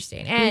very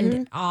interesting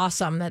and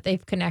awesome that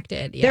they've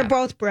connected. Yeah. They're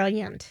both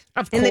brilliant.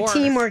 Of course. And the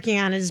team working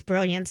on it is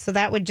brilliant. So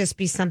that would just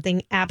be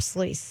something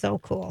absolutely so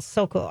cool.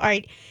 So cool. All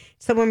right.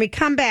 So when we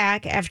come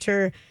back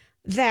after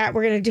that,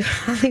 we're going to do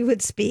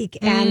Hollywood Speak.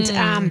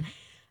 And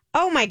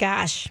oh my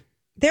gosh.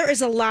 There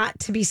is a lot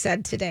to be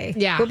said today.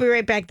 Yeah. We'll be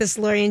right back. This is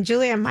Lori and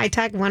Julia on My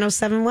Talk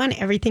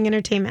 107.1, Everything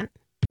Entertainment.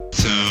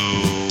 So,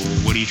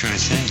 what are you trying to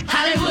say?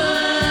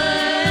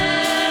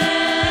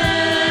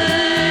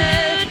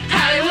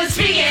 Hollywood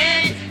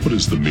speaking. What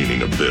is the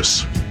meaning of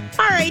this?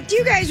 All right, do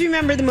you guys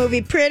remember the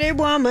movie Pretty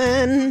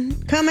Woman?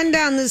 Coming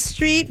down the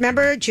street,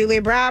 remember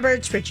Julia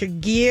Roberts,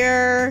 Richard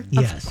Gere?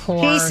 Yes. Of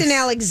course. Jason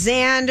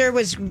Alexander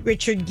was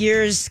Richard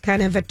Gere's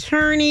kind of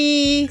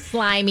attorney.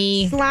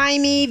 Slimy,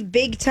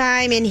 big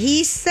time. And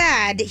he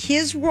said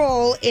his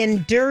role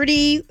in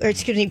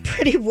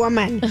Pretty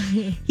Woman,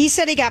 he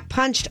said he got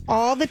punched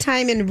all the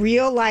time in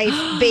real life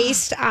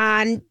based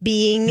on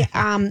being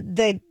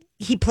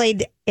he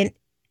played an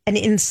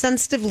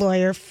insensitive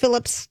lawyer,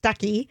 Philip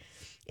Stuckey,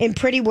 in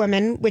Pretty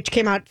Woman, which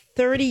came out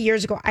 30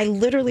 years ago. I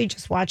literally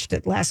just watched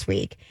it last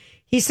week.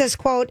 He says,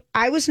 quote,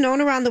 I was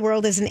known around the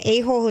world as an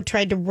a-hole who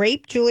tried to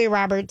rape Julia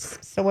Roberts,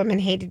 so women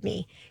hated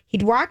me.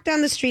 He'd walk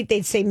down the street,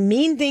 they'd say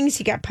mean things.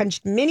 He got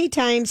punched many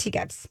times. He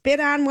got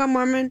spit on one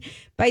woman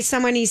by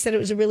someone. He said it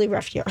was a really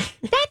rough year.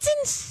 That's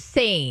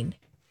insane.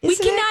 We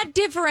cannot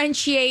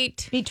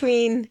differentiate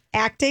between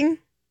acting.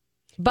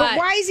 But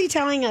why is he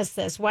telling us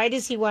this? Why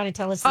does he want to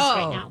tell us this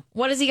right now?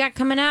 What has he got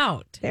coming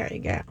out? There you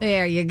go.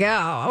 There you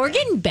go. We're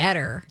getting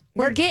better.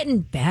 We're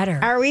getting better.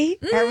 Are we?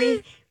 Are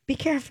we? Be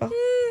careful.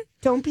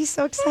 Don't be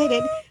so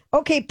excited.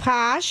 Okay,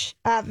 Posh.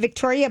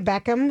 Victoria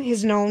Beckham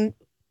has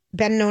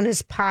been known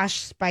as Posh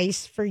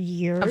Spice for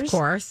years. Of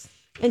course.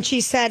 And she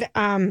said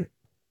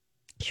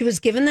she was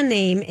given the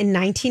name in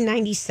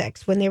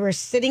 1996 when they were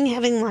sitting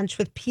having lunch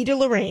with Peter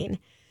Lorraine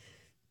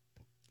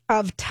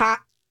of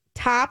Top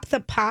the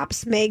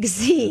Pops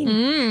magazine.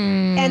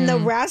 And the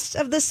rest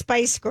of the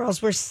Spice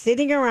Girls were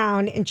sitting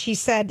around, and she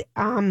said,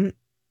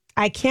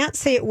 I can't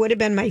say it would have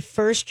been my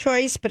first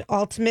choice, but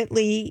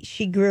ultimately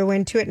she grew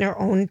into it in her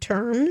own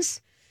terms.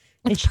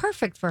 It's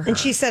perfect for her. And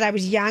she said, I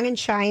was young and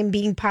shy, and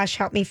being posh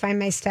helped me find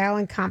my style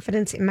and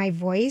confidence in my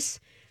voice.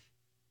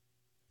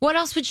 What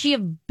else would she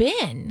have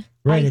been?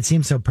 Right, it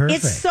seems so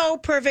perfect. It's so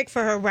perfect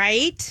for her,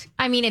 right?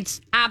 I mean,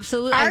 it's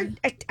absolutely...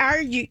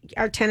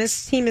 Our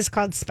tennis team is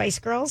called Spice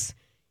Girls.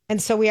 And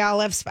so we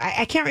all have.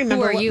 I can't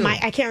remember. Who are you?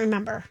 I can't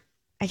remember.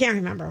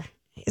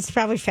 It's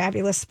probably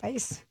Fabulous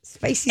Spice.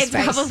 Spicy It's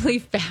Spice. probably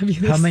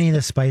fabulous. How many of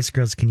the Spice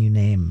Girls can you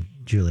name,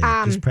 Julie?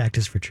 Just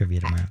practice for trivia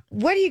tomorrow.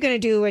 What are you going to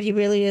do? What are you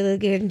really, really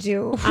going to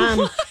do?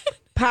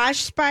 Posh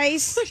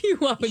Spice. What do you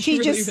want? What She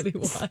you just- really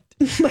want?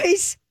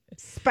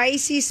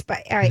 Spicy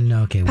Spice. All right.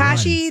 No, okay,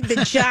 Poshy,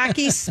 the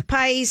jockey,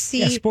 spicy.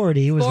 Yeah,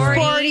 sporty was right.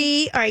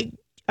 Sporty.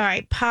 All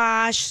right.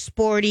 Posh,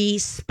 sporty,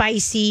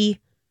 spicy.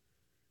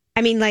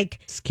 I mean, like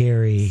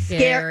Scary.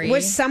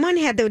 Was someone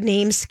had the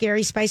name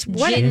Scary Spice?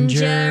 What?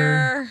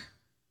 Ginger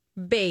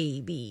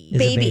baby.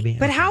 Is it baby?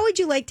 But Okay. how would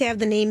you like to have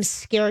the name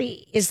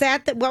Scary? Is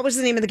that what was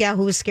the name of the gal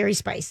who was Scary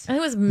Spice? I think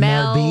it was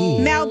Mel B.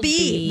 Mel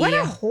B. What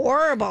a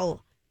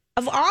horrible.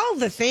 Of all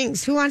the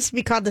things, who wants to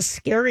be called the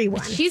scary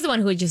one? She's the one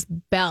who would just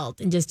belt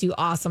and just do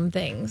awesome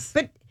things.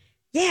 But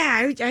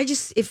yeah, I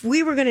just, if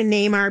we were going to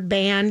name our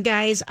band,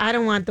 guys, I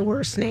don't want the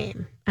worst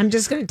name. I'm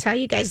just going to tell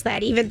you guys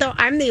that, even though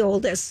I'm the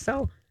oldest.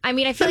 So I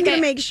mean, I feel I'm like going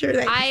to make sure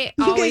that I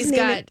you guys always name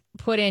got it.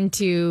 put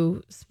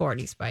into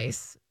Sporty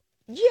Spice.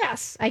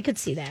 Yes, I could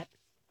see that.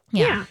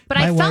 Yeah. But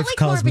My I wife felt like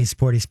calls more me of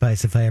Sporty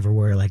Spice if I ever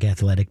wear like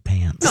athletic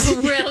pants.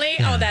 Oh, really?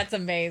 Oh, that's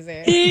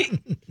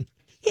amazing.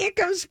 Here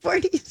comes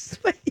Sporty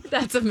Spice.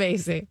 That's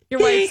amazing. Your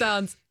wife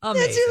sounds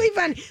amazing. That's really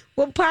fun.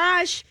 Well,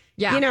 Posh,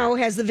 Yeah.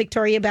 has the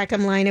Victoria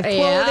Beckham line of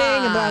clothing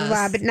and blah, blah,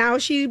 blah. But now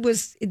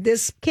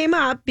this came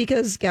up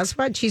because guess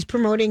what? She's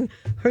promoting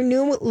her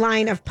new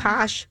line of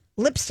Posh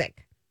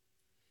lipstick.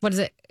 What is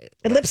it?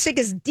 The lipstick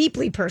is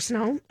deeply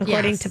personal,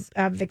 according Yes.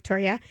 to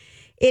Victoria.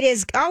 It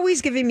is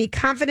always giving me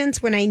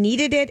confidence when I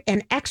needed it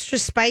and extra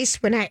spice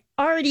when I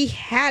already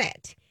had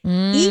it.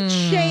 Each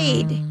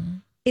shade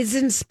is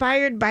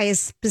inspired by a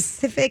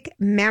specific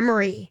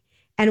memory.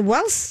 And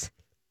whilst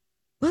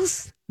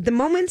the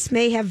moments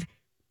may have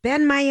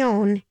been my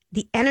own,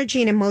 the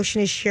energy and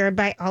emotion is shared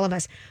by all of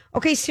us.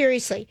 Okay,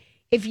 seriously,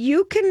 if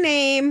you can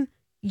name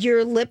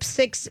your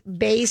lipsticks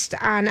based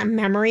on a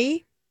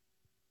memory,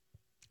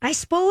 I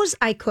suppose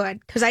I could,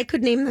 because I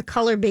could name the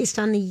color based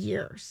on the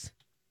years.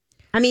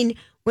 I mean,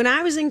 when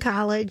I was in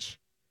college,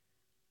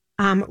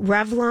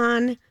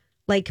 Revlon,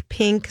 like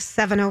pink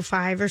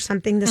 705 or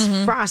something, this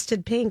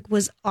frosted pink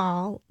was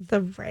all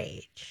the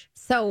rage.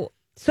 So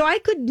I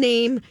could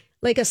name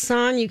like a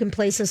song, you can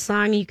place a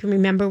song, you can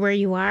remember where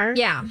you are.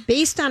 Yeah.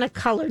 Based on a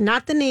color,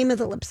 not the name of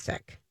the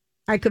lipstick.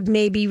 I could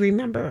maybe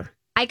remember.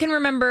 I can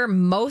remember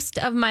most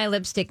of my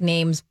lipstick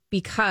names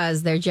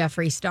because they're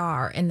Jeffree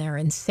Star and they're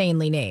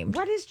insanely named.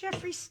 What is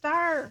Jeffree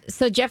Star?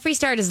 So Jeffree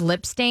Star is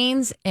lip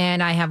stains,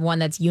 and I have one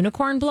that's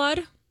unicorn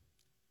blood.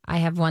 I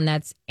have one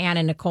that's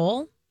Anna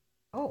Nicole.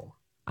 Oh.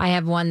 I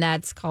have one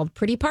that's called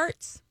Pretty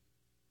Parts.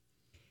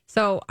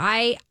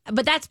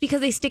 But that's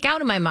because they stick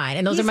out in my mind,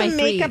 and those He's are my a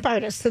three. makeup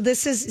artist.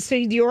 So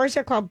yours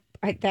are called,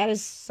 that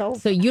is so.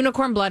 So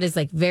unicorn blood is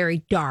like very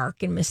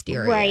dark and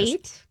mysterious.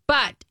 Right.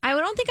 But I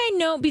don't think I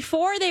know,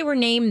 before they were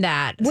named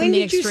that. When something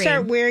did you extreme,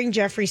 start wearing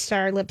Jeffree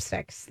Star lip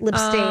stains?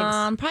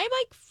 Probably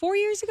like 4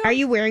 years ago. Are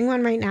you wearing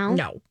one right now?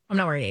 No, I'm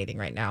not wearing anything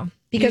right now.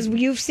 Because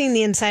you've seen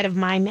the inside of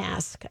my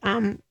mask.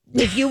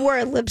 If you wore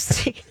a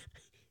lipstick,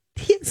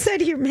 the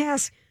inside of your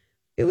mask,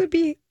 it would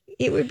be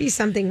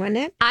something, wouldn't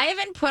it? I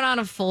haven't put on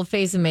a full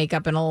face of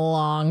makeup in a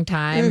long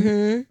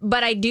time,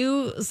 but I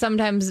do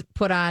sometimes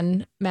put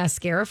on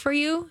mascara for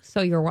you,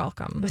 so you're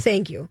welcome.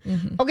 Thank you.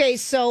 Okay,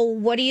 so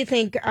what do you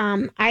think?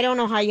 I don't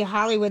know how you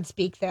Hollywood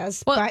speak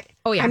this, but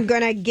I'm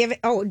going to give it.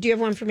 Oh, do you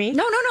have one for me?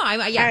 No.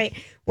 Yeah. All right.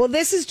 Well,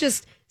 this is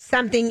just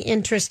something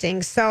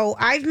interesting. So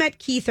I've met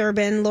Keith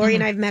Urban. Lori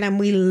and I've met him.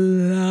 We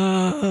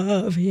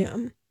love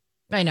him.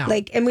 I know.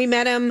 And we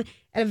met him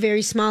at a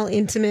very small,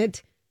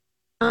 intimate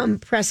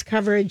press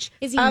coverage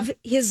of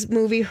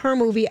her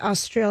movie,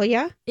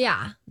 Australia.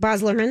 Yeah.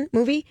 Baz Luhrmann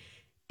movie.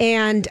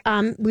 And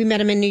we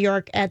met him in New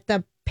York at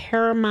the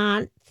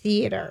Paramount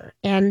Theater.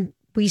 And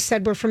we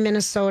said we're from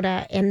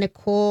Minnesota. And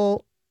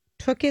Nicole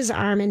took his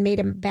arm and made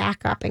him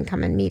back up and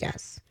come and meet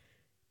us,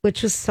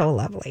 which was so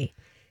lovely.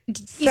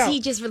 Is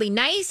he just really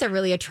nice or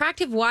really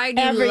attractive? Why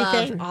do you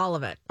love all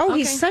of it? Oh,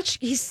 Okay.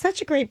 he's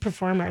such a great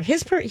performer.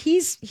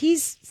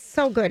 He's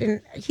so good,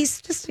 and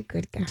he's just a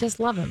good guy. Just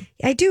love him.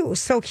 I do.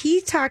 So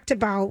he talked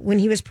about when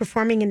he was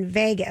performing in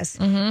Vegas,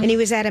 and he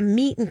was at a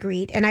meet and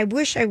greet, and I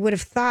wish I would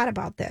have thought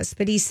about this,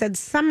 but he said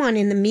someone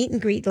in the meet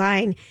and greet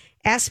line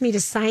asked me to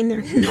sign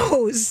their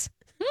nose.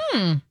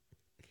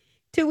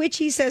 To which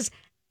he says,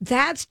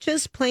 "That's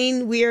just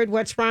plain weird.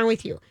 What's wrong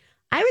with you?"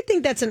 I would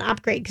think that's an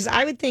upgrade, because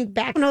I would think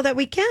back, know that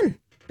we can.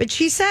 But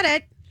she said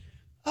it.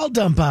 I'll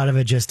dump out of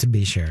it just to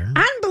be sure.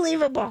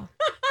 Unbelievable.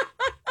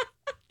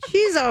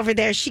 She's over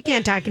there. She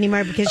can't talk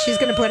anymore because she's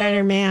going to put on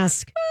her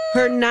mask,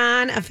 her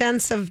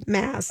non-offensive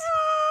mask.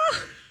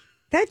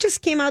 That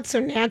just came out so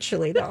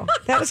naturally, though.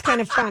 That was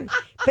kind of fun.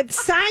 But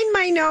sign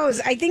my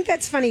nose. I think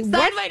that's funny.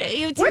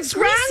 What's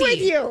wrong with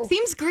you?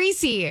 Seems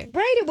greasy.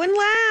 Right, it wouldn't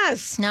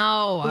last.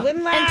 No. It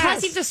wouldn't last. And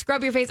plus, you have to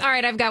scrub your face. All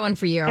right, I've got one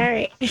for you. All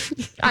right.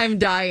 I'm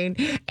dying.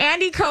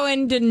 Andy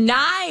Cohen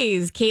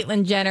denies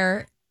Caitlyn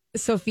Jenner,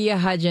 Sophia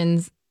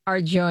Hudgens are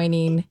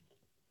joining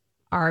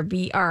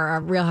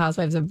Real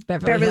Housewives of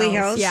Beverly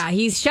Hills. Yeah,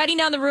 he's shutting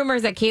down the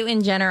rumors that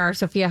Caitlyn Jenner or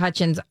Sophia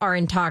Hutchins are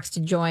in talks to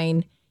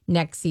join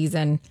next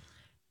season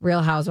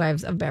Real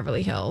Housewives of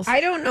Beverly Hills. I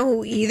don't know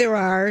who either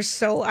are,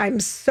 so I'm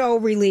so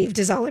relieved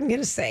is all I'm going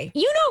to say.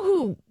 You know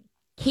who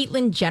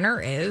Caitlyn Jenner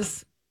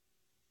is?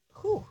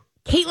 Who?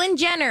 Caitlyn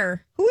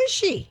Jenner. Who is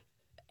she?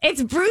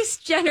 It's Bruce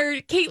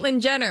Jenner,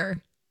 Caitlyn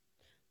Jenner.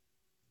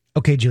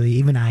 Okay, Julie,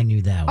 even I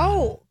knew that one.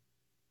 Oh.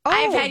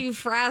 I've had you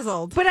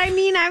frazzled. But I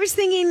mean, I was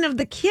thinking of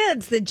the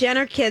kids, the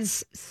Jenner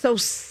kids.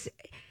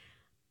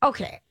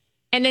 Okay.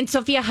 And then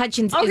Sophia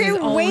Hutchins is his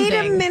own wait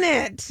thing. a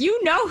minute.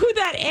 You know who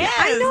that is.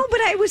 I know,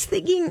 but I was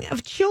thinking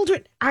of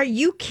children. Are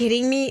you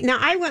kidding me? Now,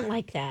 I went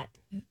like that.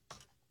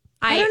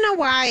 I don't know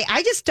why.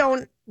 I just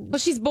don't. Well,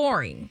 she's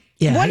boring.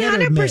 Yeah,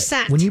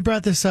 100%. When you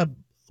brought this up,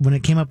 when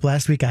it came up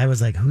last week, I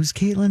was like, who's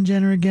Caitlyn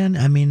Jenner again?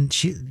 I mean,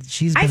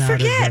 she's been out of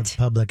the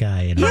public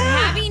eye. But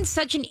having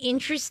such an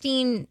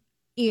interesting,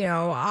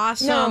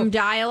 awesome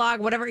dialogue,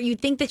 whatever, you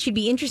think that she'd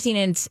be interesting,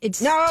 and it's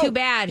too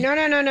bad.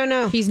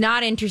 No. She's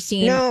not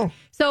interesting. No.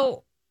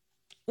 So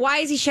why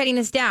is he shutting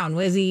us down?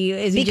 Is he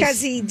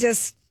he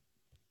just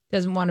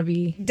doesn't want to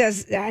be?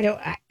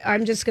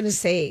 I'm just going to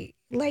say,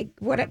 like,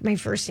 what my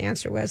first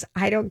answer was,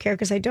 I don't care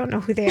because I don't know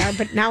who they are,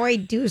 but now I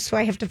do, so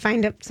I have to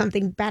find out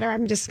something better.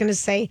 I'm just going to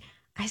say,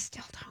 I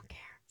still don't care.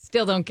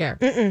 Still don't care.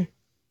 Mm-mm.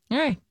 All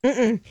right.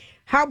 Mm-mm.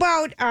 How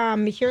about,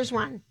 here's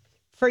one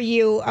for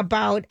you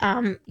about,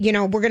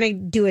 we're going to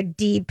do a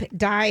deep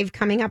dive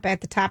coming up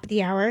at the top of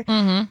the hour.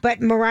 Mm-hmm.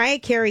 But Mariah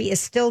Carey is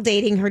still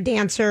dating her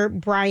dancer,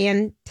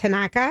 Brian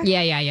Tanaka.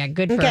 Yeah.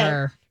 Good for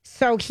her.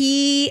 So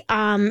he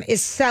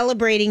is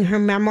celebrating her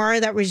memoir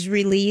that was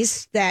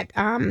released that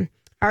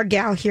our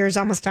gal here is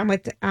almost done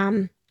with.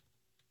 I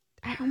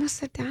almost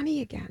said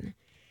Donnie again.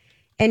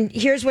 And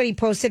here's what he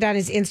posted on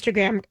his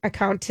Instagram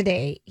account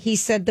today. He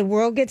said, the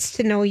world gets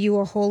to know you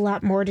a whole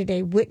lot more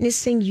today.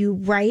 Witnessing you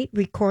write,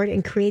 record,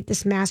 and create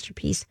this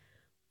masterpiece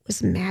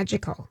was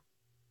magical.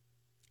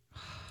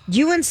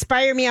 You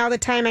inspire me all the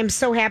time. I'm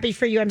so happy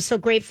for you. I'm so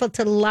grateful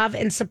to love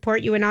and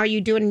support you in all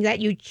you do and that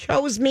you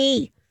chose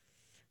me.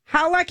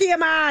 How lucky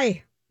am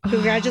I?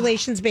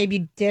 Congratulations, babe.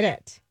 You did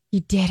it. You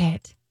did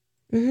it.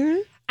 Mm-hmm.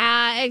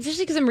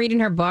 Especially because I'm reading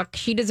her book.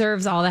 She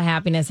deserves all the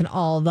happiness and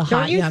all the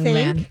hot young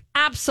men.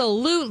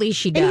 Absolutely,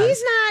 she does. And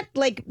he's not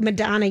like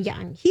Madonna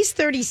young. He's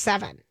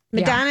 37.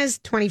 Madonna's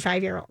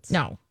 25-year-olds.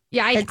 No.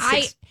 Yeah, I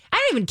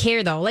don't even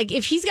care, though. Like,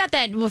 if she's got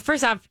that... Well,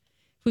 first off,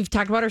 we've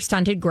talked about her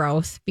stunted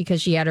growth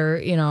because she had her,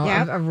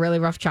 a really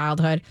rough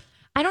childhood.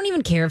 I don't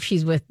even care if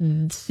she's with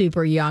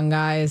super young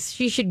guys.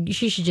 She should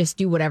just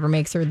do whatever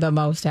makes her the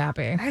most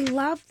happy. I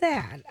love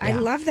that. Yeah. I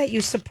love that you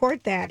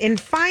support that. And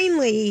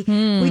finally,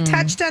 we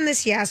touched on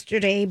this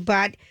yesterday,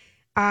 but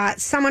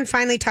someone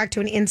finally talked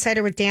to an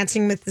insider with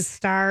Dancing with the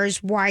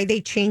Stars why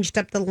they changed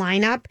up the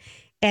lineup.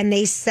 And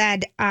they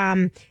said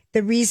the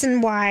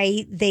reason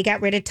why they got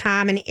rid of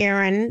Tom and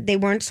Aaron, they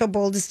weren't so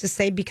bold as to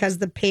say because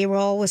the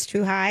payroll was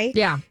too high.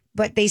 Yeah.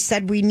 But they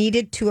said we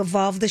needed to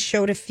evolve the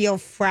show to feel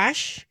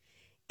fresh.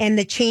 And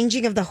the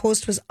changing of the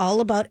host was all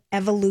about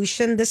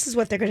evolution. This is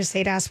what they're going to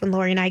say to us when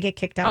Lori and I get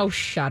kicked out. Oh,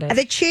 shut it.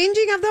 The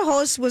changing of the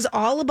host was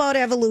all about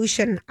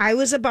evolution. I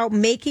was about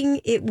making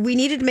it, we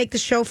needed to make the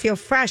show feel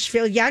fresh,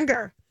 feel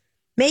younger,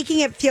 making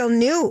it feel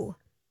new.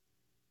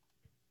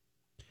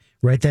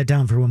 Write that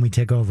down for when we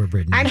take over,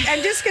 Brittany.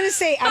 I'm just going to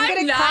say, I'm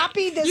going to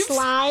copy this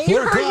line.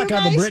 4 o'clock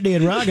on the Brittany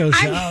and Rago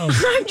show.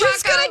 I'm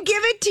just going to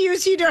give it to you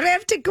so you don't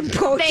have to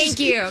compose. Thank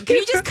you. Can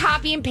you just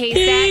copy and paste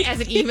that as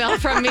an email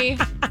from me?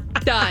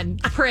 Done.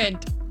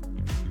 Print.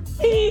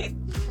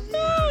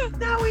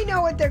 Now we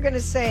know what they're going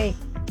to say.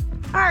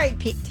 All right,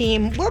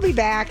 team. We'll be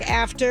back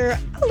after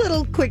a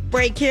little quick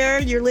break here.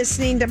 You're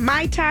listening to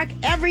My Talk,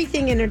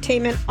 everything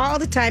entertainment all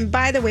the time.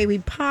 By the way, we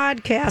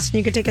podcast and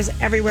you can take us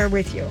everywhere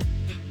with you.